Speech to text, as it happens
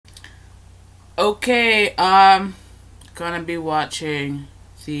Okay, gonna be watching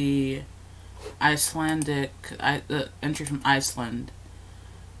the Icelandic, the entry from Iceland.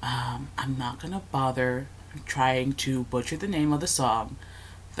 I'm not gonna bother trying to butcher the name of the song.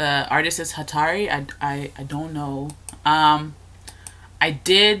 The artist is Hatari. I don't know. I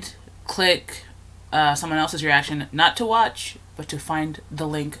did click someone else's reaction, not to watch, but to find the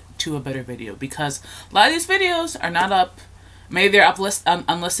link to a better video, because a lot of these videos are not up. Maybe they're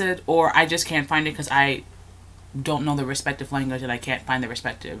unlisted, or I just can't find it because I don't know the respective language and I can't find the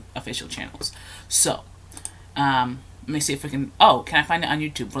respective official channels. So, let me see if we can... Oh, can I find it on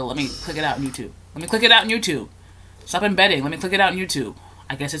YouTube? Well, let me click it out on YouTube. Let me click it out on YouTube. Stop embedding. Let me click it out on YouTube.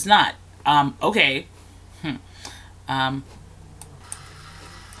 I guess it's not. Okay. Hold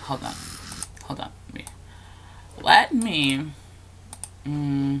on. Hold on. Let me...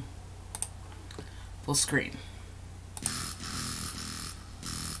 full screen.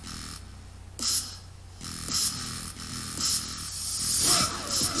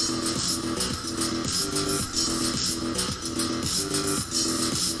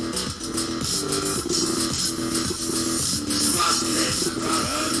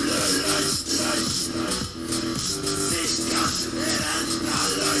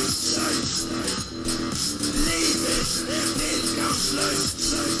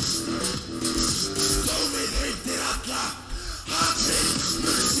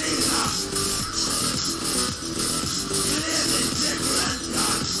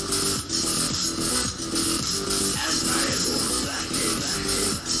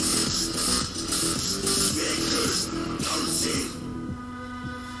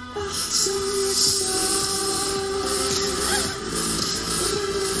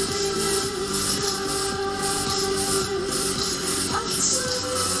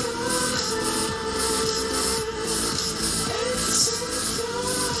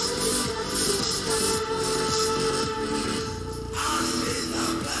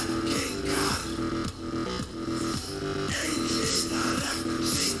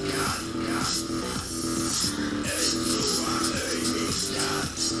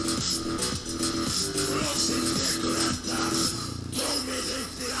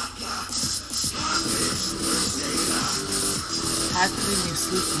 Hatrið is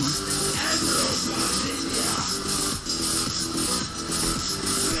sleeping.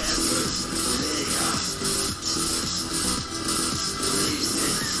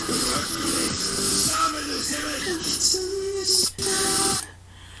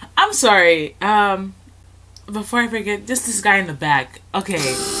 I'm sorry. Before I forget, just this guy in the back.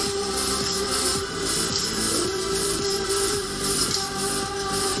 Okay.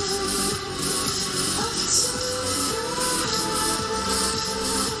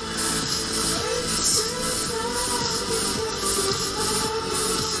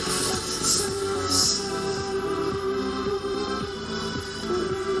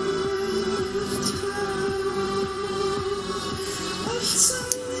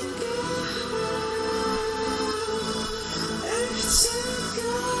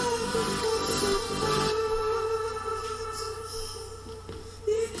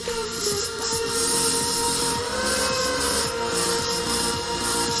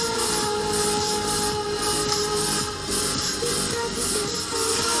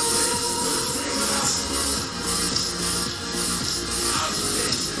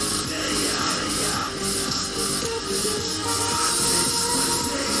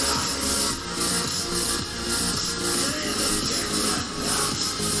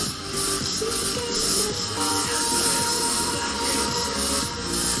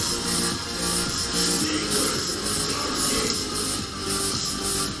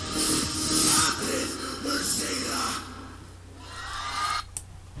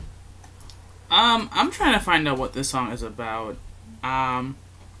 I'm trying to find out what this song is about. I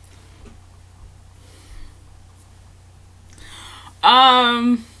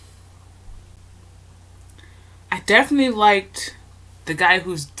definitely liked the guy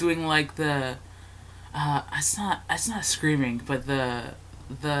who's doing like the it's not screaming, but the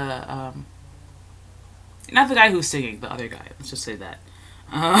not the guy who's singing, the other guy. Let's just say that.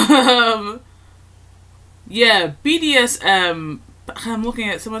 Yeah, BDSM. I'm looking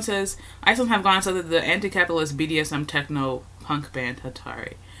at, someone says, Iceland have gone so that the anti-capitalist BDSM techno punk band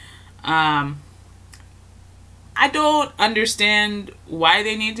Hatari. I don't understand why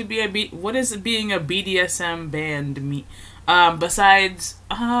they need to be what is being a BDSM band mean? Besides,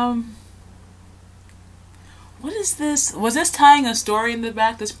 what is this? Was this tying a story in the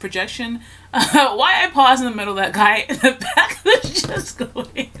back, this projection? Why I pause in the middle of that guy in the back that's just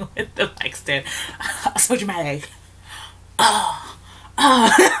going with the mic stand. So dramatic.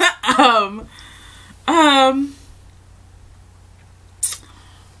 Um,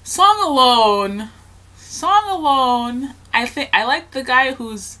 Song alone. Song alone. I think I like the guy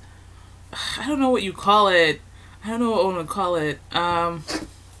who's, I don't know what you call it. I don't know what I want to call it.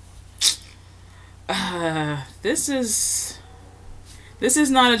 This is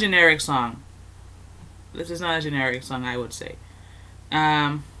not a generic song. This is not a generic song, I would say.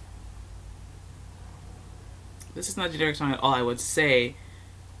 This is not a generic song at all, I would say.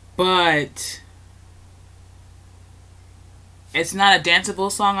 But it's not a danceable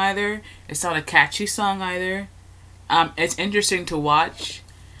song either. It's not a catchy song either. It's interesting to watch,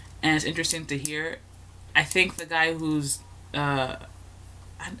 and it's interesting to hear. I think the guy who's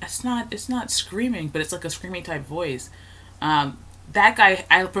it's not screaming, but it's like a screaming type voice. That guy,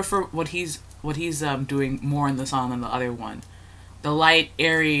 I prefer what he's doing more in the song than the other one. The light,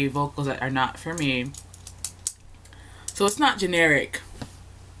 airy vocals that are not for me. So it's not generic,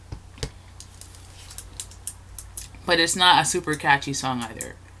 but it's not a super catchy song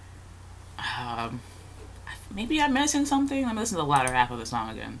either. Maybe I'm missing something. Let me listen to the latter half of the song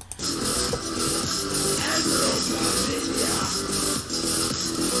again.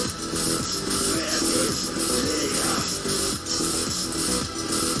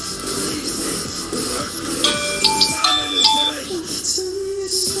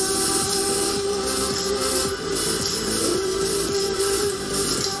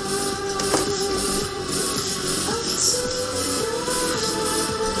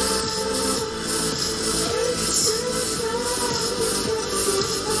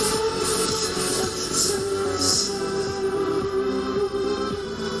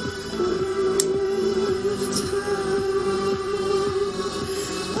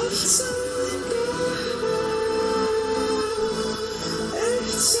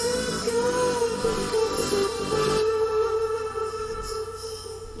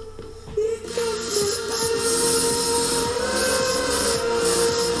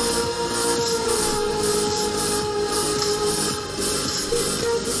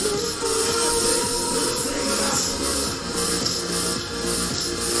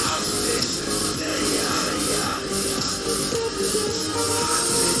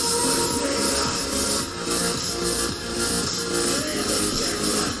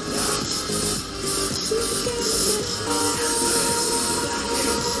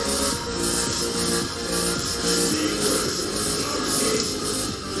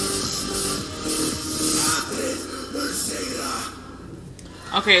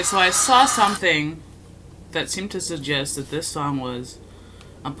 Okay, so I saw something that seemed to suggest that this song was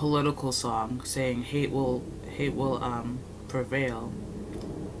a political song, saying hate will prevail.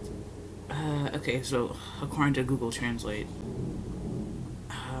 Okay, so according to Google Translate,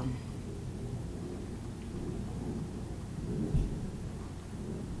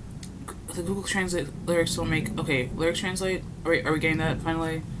 the Google Translate lyrics don't make. Okay, lyrics translate. Are we getting that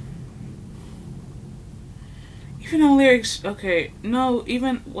finally? Even on lyrics, okay, no,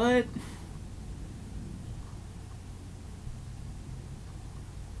 even, what?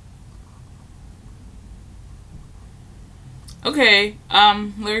 Okay,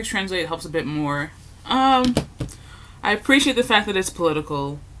 lyrics translate helps a bit more. I appreciate the fact that it's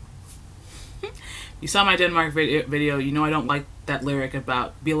political. You saw my Denmark video, you know I don't like that lyric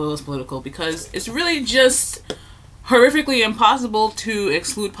about be loyal is political, because it's really just horrifically impossible to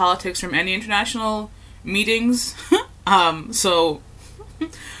exclude politics from any international meetings. So,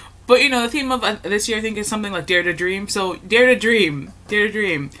 but you know, the theme of this year I think is something like dare to dream, so dare to dream, dare to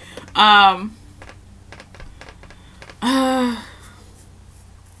dream.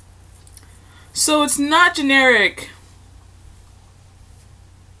 So it's not generic,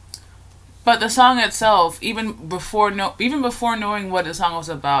 but the song itself, even before knowing what the song was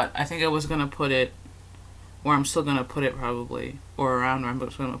about, I think I was gonna put it, or I'm still gonna put it probably, or around where I'm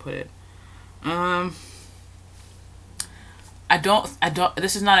just gonna put it. I don't,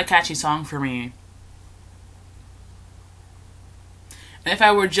 this is not a catchy song for me. And if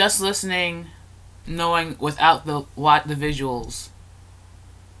I were just listening, knowing without the visuals,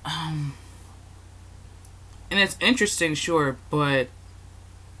 and it's interesting, sure, but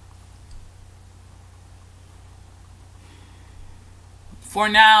for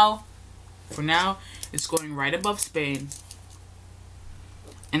now, it's going right above Spain,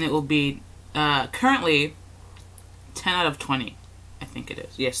 and it will be currently 10 out of 20. I think it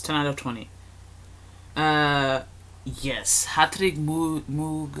is. Yes, 10 out of 20. Yes. Hatrid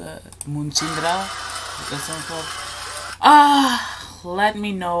Munchindra. That's what it's called. Let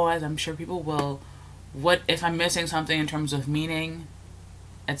me know, as I'm sure people will, what if I'm missing something in terms of meaning,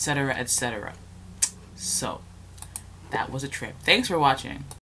 etc., etc. So, that was a trip. Thanks for watching.